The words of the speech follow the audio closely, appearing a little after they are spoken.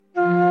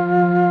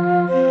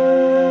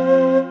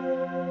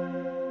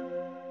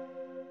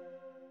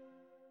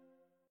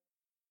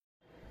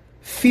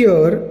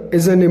Fear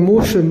is an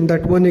emotion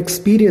that one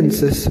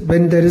experiences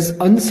when there is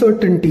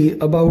uncertainty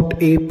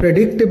about a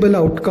predictable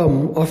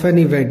outcome of an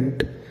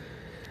event.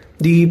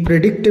 The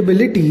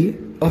predictability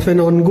of an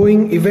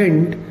ongoing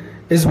event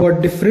is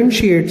what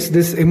differentiates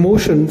this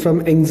emotion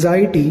from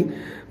anxiety,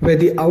 where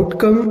the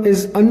outcome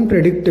is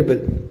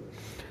unpredictable.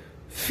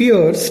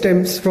 Fear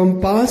stems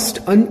from past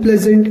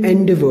unpleasant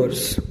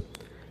endeavors,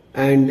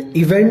 and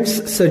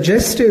events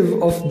suggestive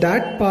of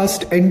that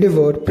past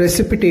endeavor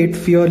precipitate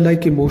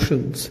fear-like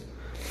emotions.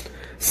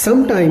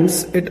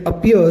 Sometimes it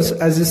appears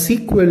as a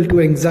sequel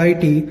to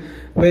anxiety,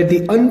 where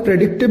the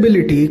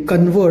unpredictability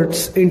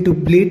converts into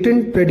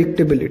blatant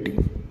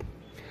predictability.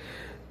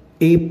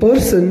 A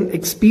person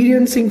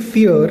experiencing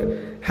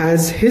fear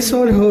has his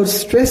or her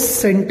stress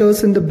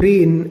centers in the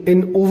brain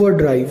in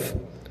overdrive.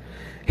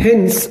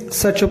 Hence,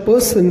 such a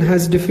person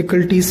has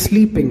difficulty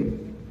sleeping.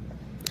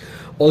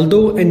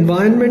 Although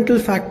environmental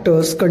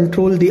factors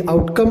control the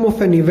outcome of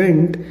an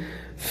event,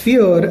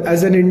 fear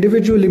as an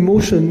individual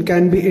emotion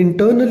can be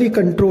internally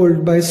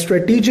controlled by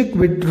strategic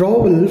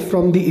withdrawal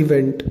from the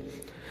event.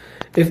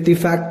 If the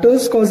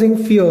factors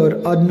causing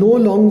fear are no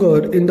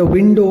longer in the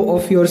window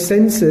of your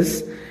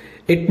senses,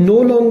 it no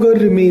longer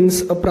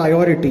remains a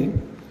priority.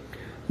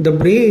 The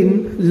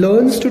brain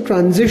learns to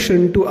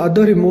transition to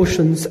other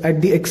emotions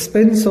at the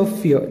expense of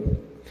fear.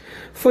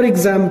 For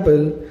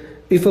example,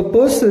 if a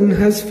person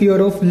has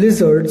fear of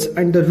lizards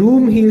and the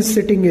room he is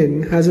sitting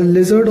in has a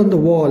lizard on the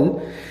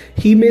wall,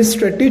 he may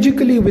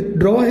strategically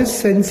withdraw his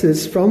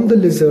senses from the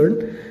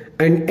lizard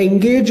and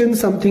engage in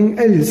something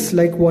else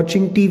like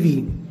watching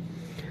TV.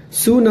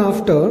 Soon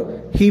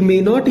after, he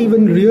may not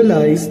even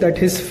realize that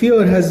his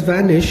fear has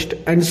vanished,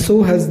 and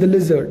so has the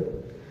lizard.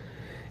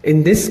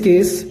 In this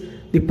case,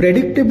 the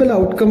predictable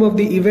outcome of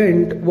the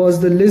event was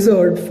the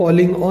lizard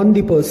falling on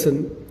the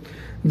person.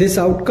 This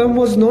outcome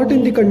was not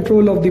in the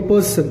control of the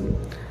person.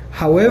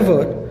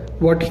 However,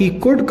 what he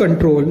could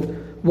control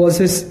was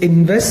his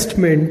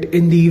investment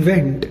in the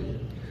event.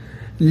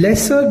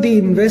 Lesser the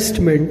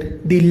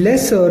investment, the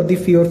lesser the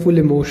fearful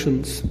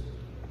emotions.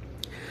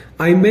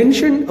 I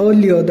mentioned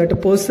earlier that a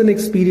person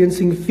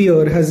experiencing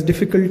fear has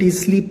difficulty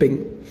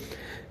sleeping.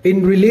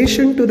 In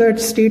relation to that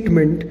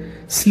statement,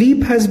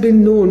 sleep has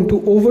been known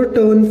to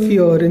overturn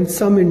fear in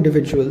some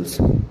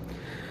individuals.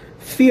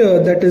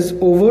 Fear that is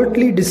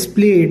overtly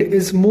displayed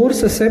is more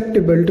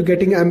susceptible to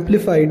getting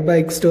amplified by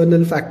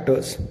external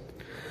factors.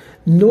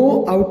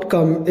 No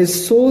outcome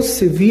is so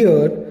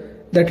severe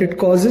that it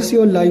causes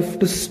your life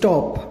to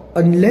stop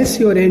unless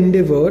your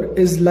endeavor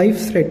is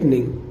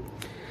life-threatening.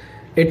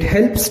 It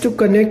helps to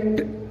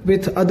connect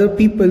with other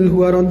people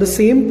who are on the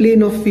same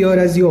plane of fear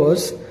as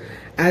yours,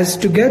 as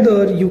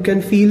together you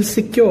can feel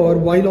secure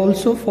while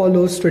also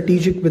follow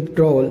strategic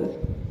withdrawal.